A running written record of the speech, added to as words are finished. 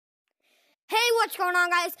what's going on,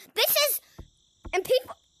 guys. And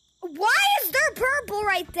people, why is there purple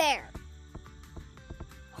right there?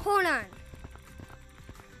 Hold on.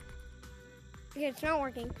 Okay, it's not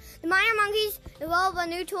working. The Miner Monkeys developed a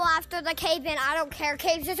new tool after the cave in. I don't care.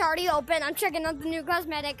 Caves is already open. I'm checking out the new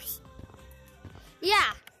cosmetics.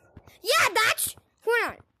 Yeah, hold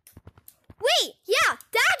on. Wait, yeah,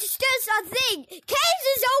 that's just a thing. Caves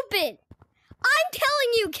is open. I'm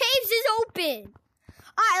telling you, Caves is open.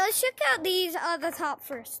 All right, let's check out these at the top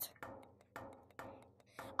first.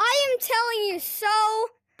 I am telling you so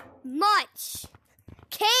much.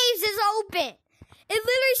 Caves is open. It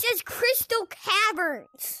literally says Crystal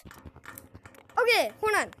Caverns. Okay,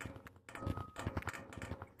 hold on.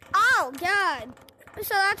 Oh, God.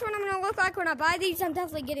 So that's what I'm going to look like when I buy these. I'm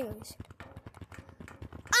definitely getting these.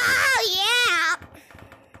 Oh, yeah.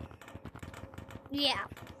 Yeah.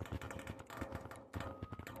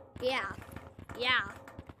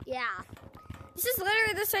 This is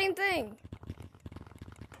literally the same thing.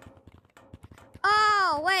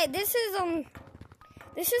 Oh, wait, this is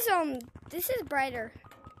brighter.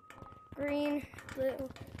 Green, blue.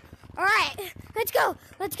 All right, let's go.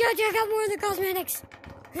 Let's go check out more of the cosmetics.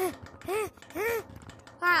 All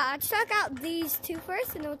right, let's check out these two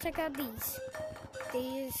first, and then we'll check out these.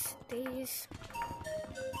 These.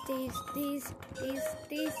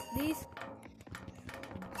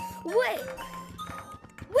 Wait,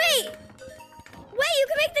 you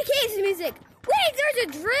can make the caves music. Wait, there's a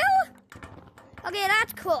drill? Okay,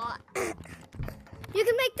 that's cool. You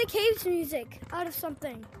can make the caves music out of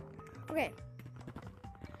something. Okay.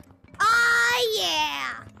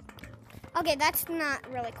 Yeah. Okay, that's not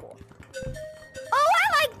really cool. Oh,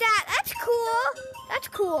 I like that. That's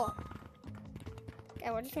cool.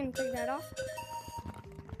 Okay, we're just gonna take that off.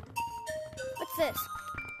 What's this?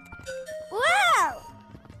 Wow!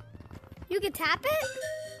 You can tap it?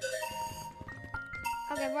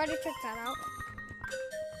 Okay, I've already checked that out.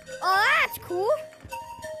 Oh, that's cool.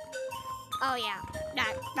 Oh, yeah.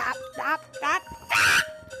 That.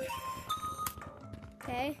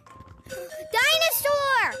 Okay.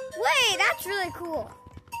 Dinosaur! Wait, that's really cool.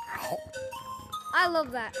 I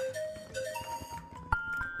love that.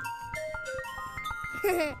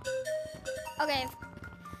 Okay.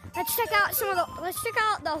 Let's check out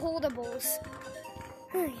the holdables.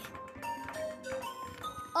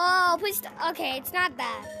 Oh, please. Okay, it's not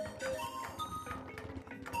that.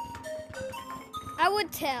 I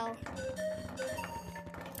would tell.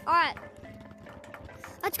 All right.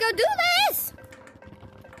 Let's go do this.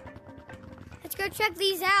 Let's go check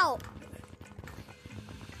these out.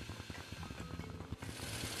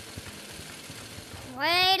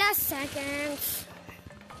 Wait a second.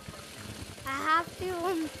 I have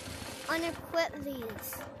to unequip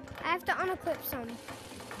these. I have to unequip some.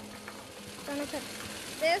 Unequip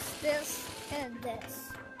this, and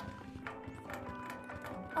this.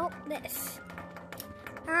 Oh, this.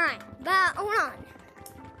 Alright, but hold on.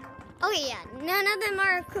 Okay, yeah, none of them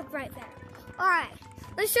are equipped right there. Alright,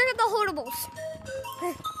 let's check out the holdables.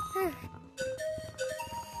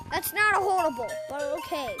 That's not a holdable, but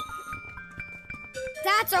okay.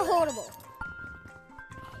 That's a holdable.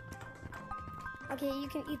 Okay, you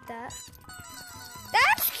can eat that.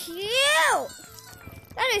 That's cute!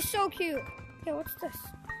 That is so cute. Okay, what's this?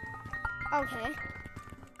 Okay.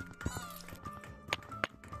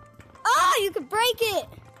 Oh, you can break it!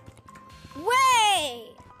 Wait!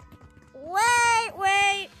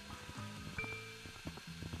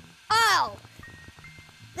 Oh!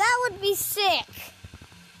 That would be sick.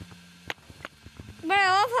 But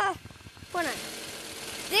I love how... Hold on.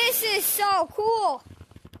 This is so cool.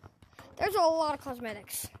 There's a lot of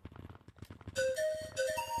cosmetics.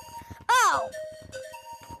 Oh!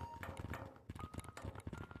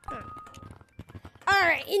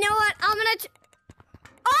 Alright, you know what? I'm gonna...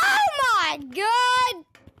 Oh my god!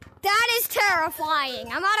 That is terrifying.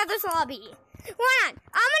 I'm out of this lobby. Hold on.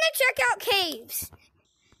 I'm gonna check out caves.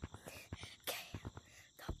 Okay.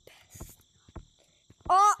 The best.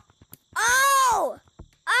 Oh!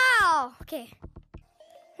 Okay.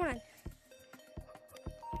 Hold on.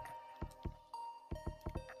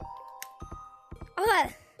 Okay.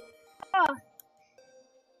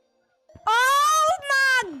 Oh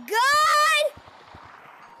my god!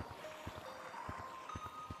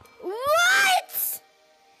 What?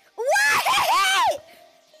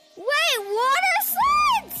 Wait, water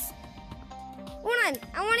slides? Hold on,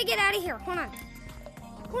 I want to get out of here. Hold on.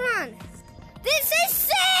 This is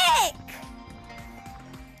sick!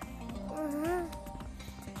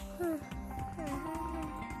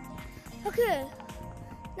 Okay.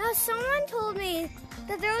 Now someone told me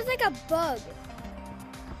that there was like a bug.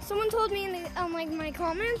 Someone told me in the like my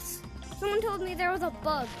comments. Someone told me there was a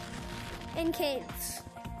bug in caves.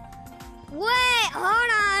 Wait,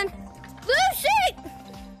 hold on. Lucy!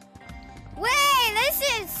 Wait, this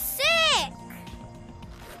is sick.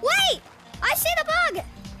 Wait, I see the bug.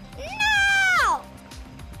 No!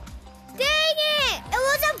 Dang it! It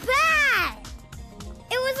was a bat.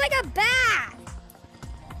 It was like a bat.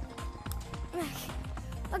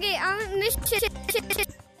 Okay, I'm mission.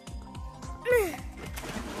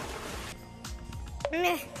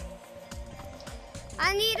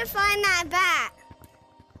 I need to find that bat.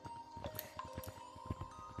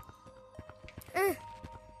 There's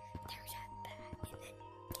a bat in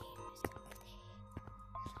the caves.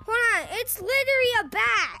 Hold on, it's literally a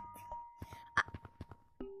bat.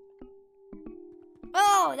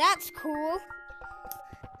 Oh, that's cool.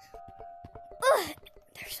 Ugh,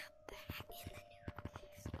 there's a bat in the new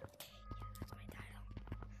caves. Okay, yeah, that's my title.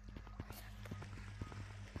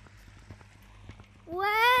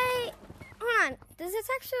 Wait, hold on. Does this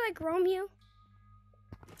actually like roam you?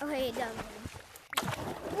 Okay, it does.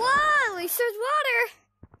 Whoa, at least there's water.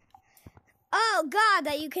 Oh God,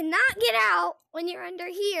 that you cannot get out when you're under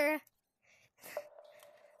here.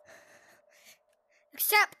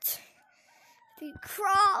 Except if you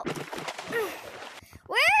crawl.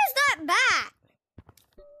 Where is that bat?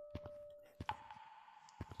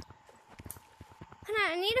 Hold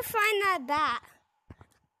on, I need to find that bat.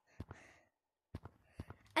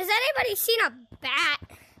 Has anybody seen a bat?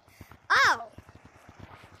 Oh.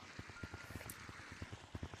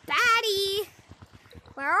 Batty.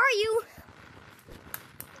 Where are you?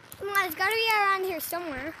 Come on, it's gotta be around here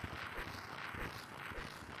somewhere.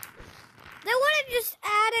 They want to just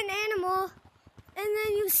add an animal, and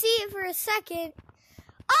then you see it for a second.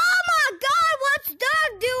 Oh my God, what's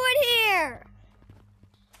Doug doing here?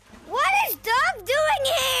 What is Doug doing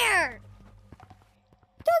here?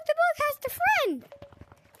 Doug the Bug has the friend.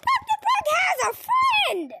 Doug the Bug has a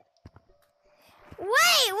friend.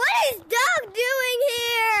 Wait, what is Doug doing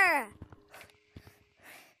here?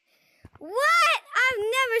 What? I've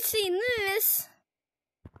never seen this.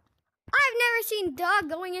 I've never seen Doug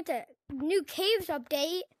going into new caves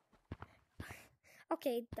update.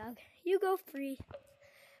 Okay, Doug, you go free.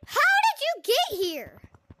 How did you get here?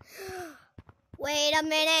 Wait a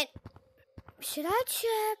minute. Should I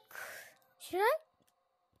check? Should I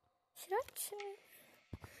check?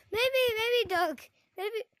 Maybe Doug.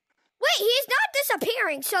 Maybe. Wait, he's not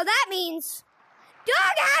disappearing, so that means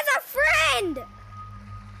Doug has a friend.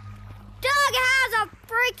 Doug has a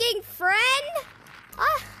freaking friend?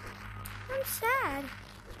 I'm sad.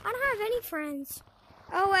 I don't have any friends.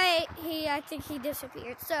 Oh wait, I think he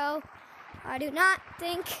disappeared, so I do not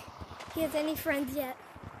think he has any friends yet.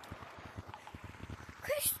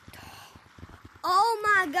 Oh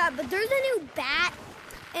my God, but there's a new bat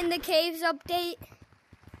in the caves update.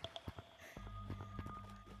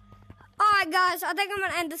 Alright guys, I think I'm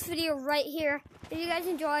going to end this video right here. If you guys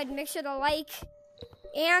enjoyed, make sure to like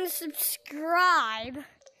and subscribe.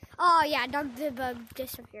 Oh yeah, Doug the Bug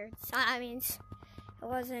disappeared. So that means it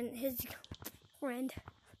wasn't his friend.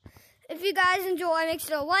 If you guys enjoy, make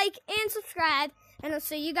sure to like and subscribe. And I'll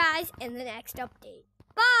see you guys in the next update.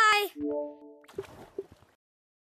 Bye!